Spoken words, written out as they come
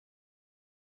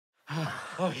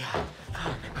Oh, yeah.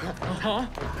 Huh?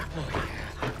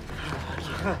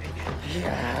 Oh,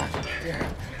 yeah.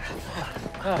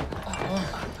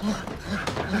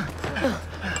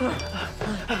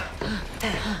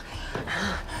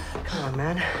 Come on,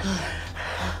 man.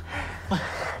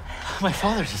 My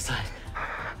father just died.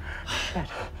 Shit.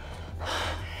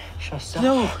 Should I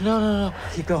stop? No.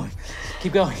 Keep going.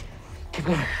 Keep going. Keep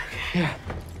going. Here.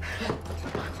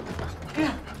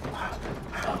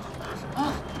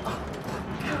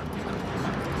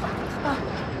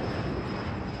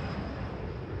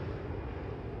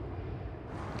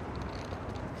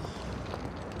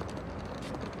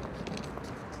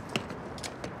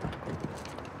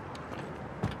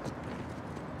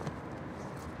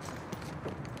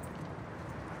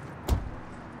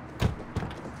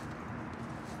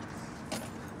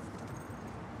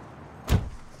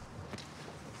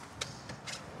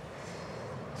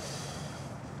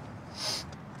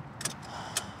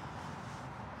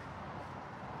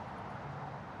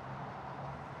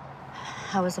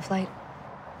 How was the flight?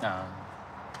 It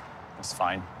was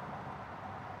fine.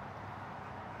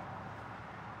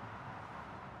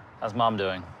 How's Mom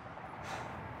doing?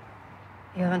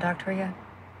 You haven't talked to her yet?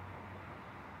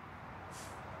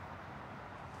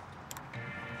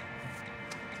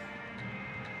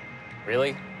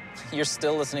 Really? You're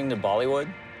still listening to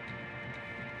Bollywood?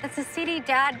 That's a CD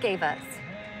Dad gave us.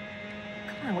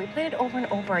 Come on, we played it over and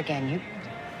over again. You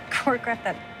choreographed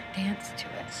that dance to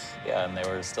it. Yeah, and they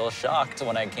were still shocked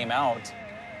when I came out.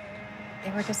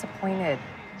 They were disappointed.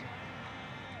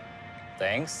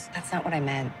 Thanks. That's not what I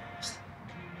meant.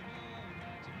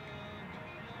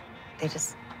 They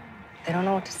don't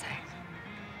know what to say.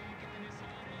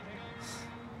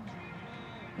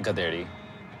 Gaderi.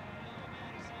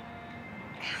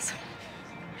 Yes.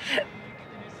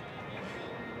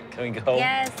 Can we go?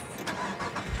 Yes.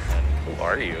 Who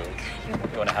are you?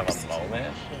 You want to have a moment?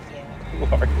 I hate you.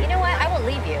 Who are you? You know what? I will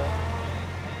leave you.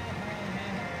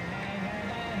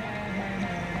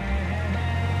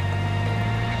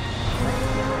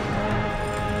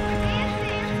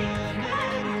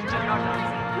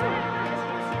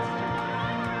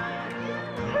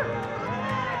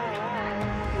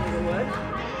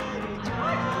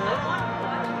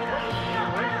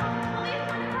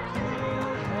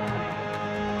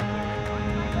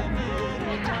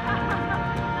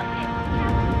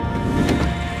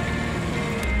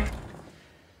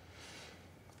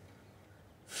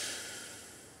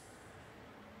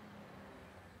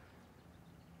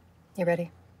 You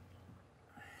ready?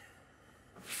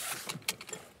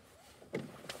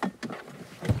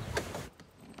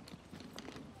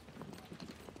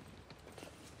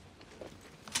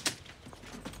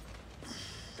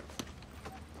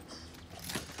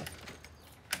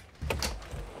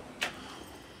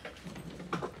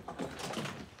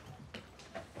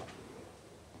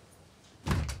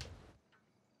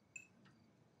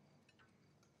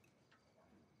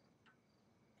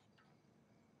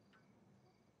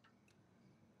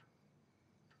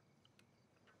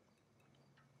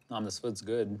 Mom, this food's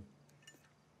good.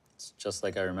 It's just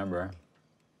like I remember.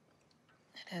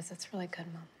 It is. It's really good,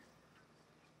 Mom.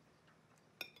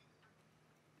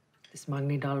 This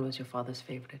Magni dal was your father's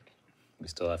favorite. We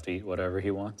still have to eat whatever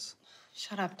he wants.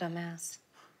 Shut up, dumbass.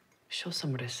 Show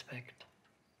some respect.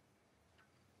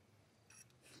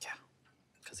 Yeah,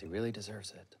 because he really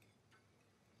deserves it.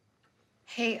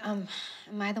 Hey, am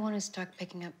I the one who's stuck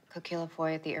picking up Coquille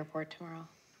Foy at the airport tomorrow?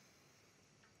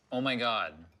 Oh my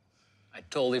God. I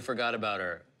totally forgot about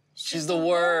her. She's the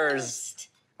worst.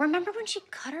 Remember when she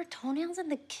cut her toenails in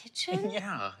the kitchen?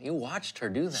 Yeah, you watched her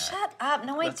do that. Shut up.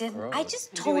 No, That's I didn't. gross. I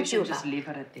just Maybe we told you should about just leave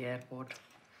her at the airport.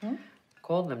 Hmm?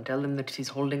 Call them. Tell them that she's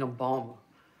holding a bomb.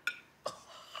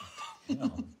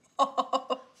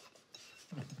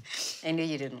 I knew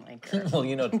you didn't like her. Well,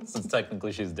 you know, since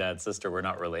technically she's Dad's sister, we're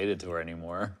not related to her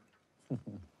anymore.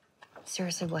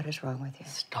 Seriously, what is wrong with you?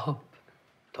 Stop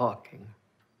talking.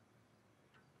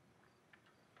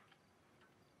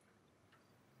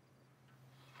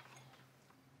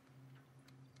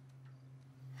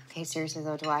 Okay, seriously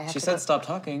though, do I have She to said go? stop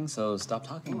talking, so stop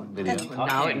talking, video.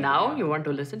 Now you want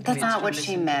to listen to me? That's not what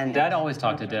she meant. Dad always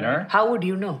talked at dinner. How would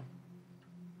you know?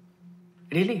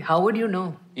 Really? How would you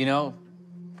know? You know,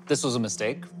 this was a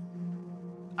mistake.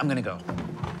 I'm gonna go.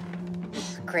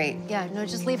 Great. Yeah, no,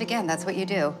 just leave again. That's what you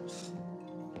do.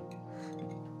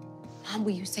 Mom,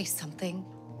 will you say something?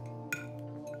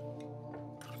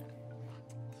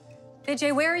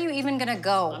 Vijay, where are you even gonna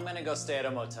go? I'm gonna go stay at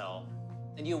a motel.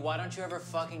 And you, why don't you ever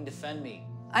fucking defend me?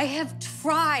 I have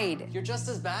tried. You're just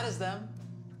as bad as them.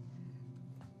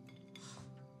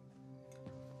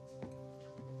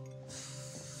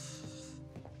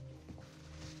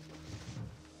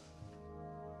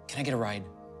 Can I get a ride?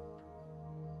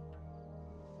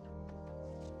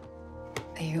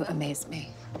 You amaze me.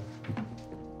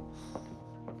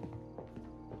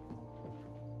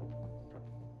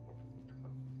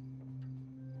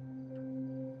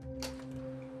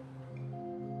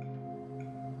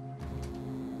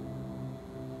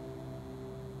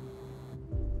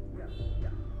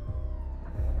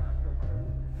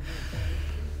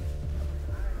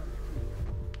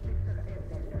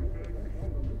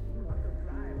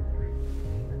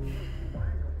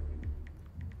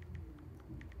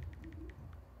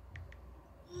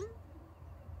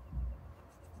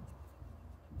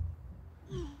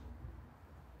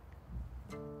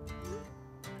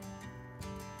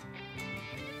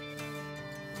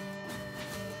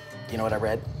 You know what I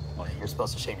read? What? You're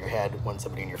supposed to shave your head when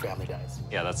somebody in your family dies.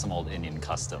 Yeah, that's some old Indian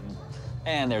custom.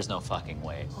 And there's no fucking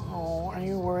way. Oh, are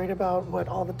you worried about what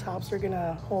all the tops are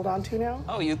gonna hold on to now?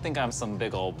 Oh, you think I'm some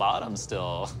big old bottom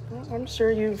still. Well, I'm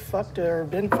sure you've fucked or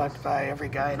been fucked by every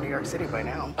guy in New York City by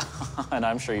now. And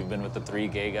I'm sure you've been with the 3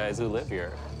 gay guys who live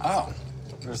here. Oh,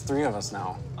 there's 3 of us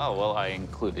now. Oh, well, I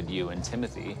included you and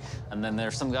Timothy. And then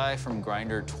there's some guy from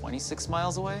Grindr 26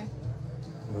 miles away.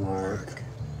 Mark.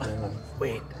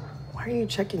 Wait, why are you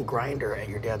checking Grindr at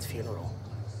your dad's funeral?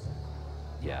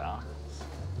 Yeah.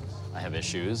 I have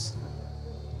issues.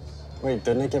 Wait,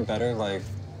 didn't it get better, like,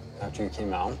 after you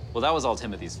came out? Well, that was all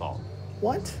Timothy's fault.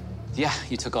 What? Yeah,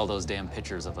 you took all those damn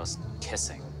pictures of us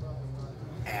kissing.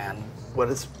 And what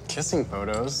is... Kissing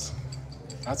photos.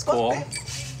 That's Well, cool.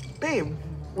 babe,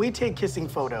 we take kissing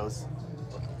photos.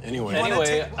 Anyway.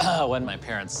 Anyway, when my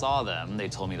parents saw them, they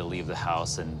told me to leave the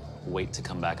house and wait to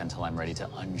come back until I'm ready to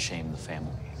unshame the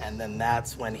family. And then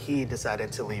that's when he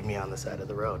decided to leave me on the side of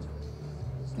the road.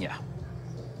 Yeah.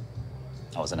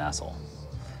 I was an asshole.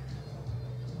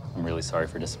 I'm really sorry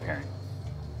for disappearing.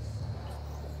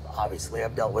 Obviously,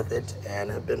 I've dealt with it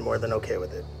and have been more than okay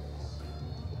with it.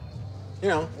 You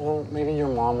know, well, maybe your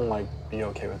mom will, like, be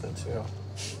okay with it, too.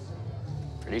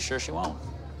 Pretty sure she won't.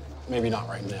 Maybe not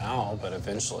right now, but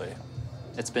eventually.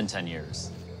 It's been 10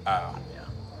 years. Oh.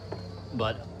 Yeah.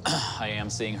 But I am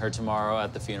seeing her tomorrow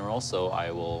at the funeral, so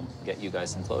I will get you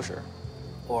guys some closure.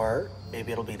 Or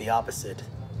maybe it'll be the opposite,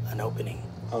 an opening.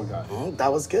 Oh, God.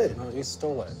 That was good. No, you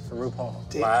stole it from RuPaul.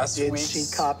 Did she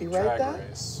week's copyright Drag that?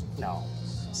 Race. No.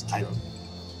 It's cute.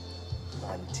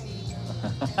 Auntie.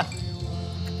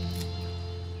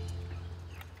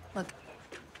 Look,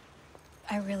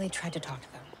 I really tried to talk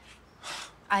to them.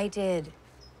 I did.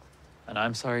 And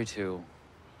I'm sorry, too.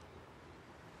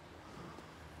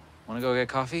 Want to go get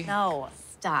coffee? No,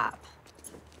 stop.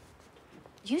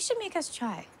 You should make us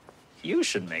chai. You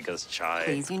should make us chai.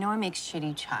 Please, you know I make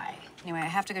shitty chai. Anyway, I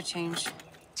have to go change.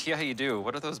 Yeah, you do.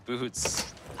 What are those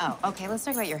boots? Oh, okay, let's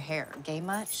talk about your hair. Gay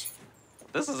much?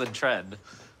 This is a trend.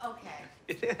 Okay.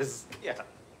 It is, yeah.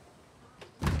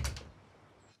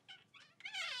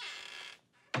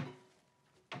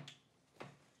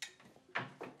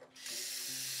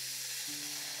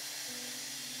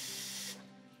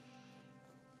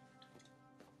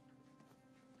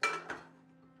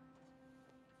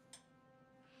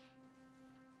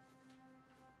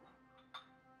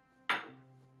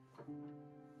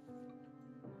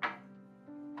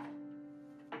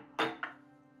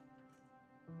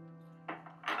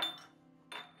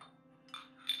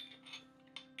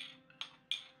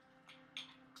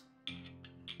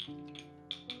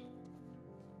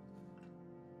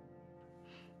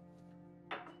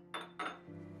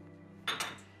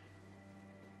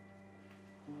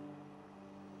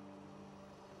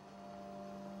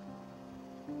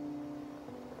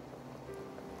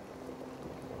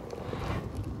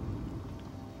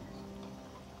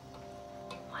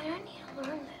 Why don't you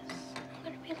learn this?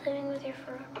 I'm gonna be living with you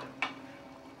forever.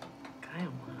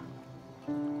 Kyle.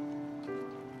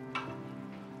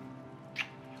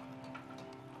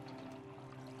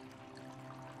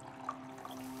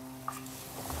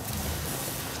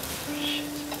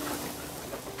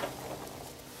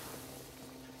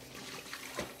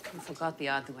 You forgot the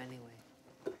adu anyway.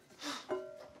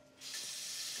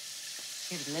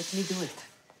 Here, let me do it.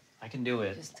 I can do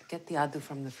it. Just get the adu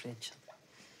from the fridge.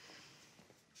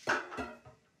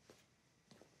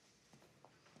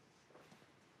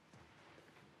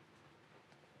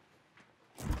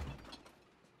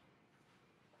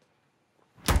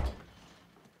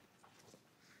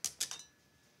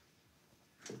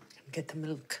 Get the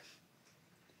milk.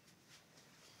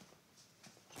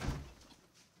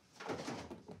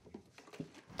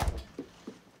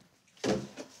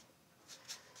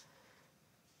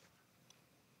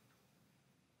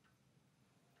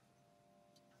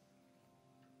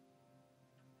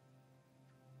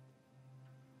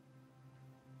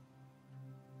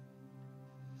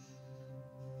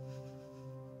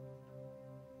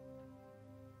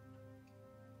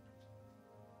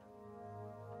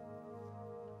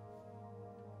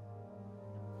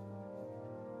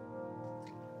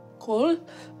 Cole,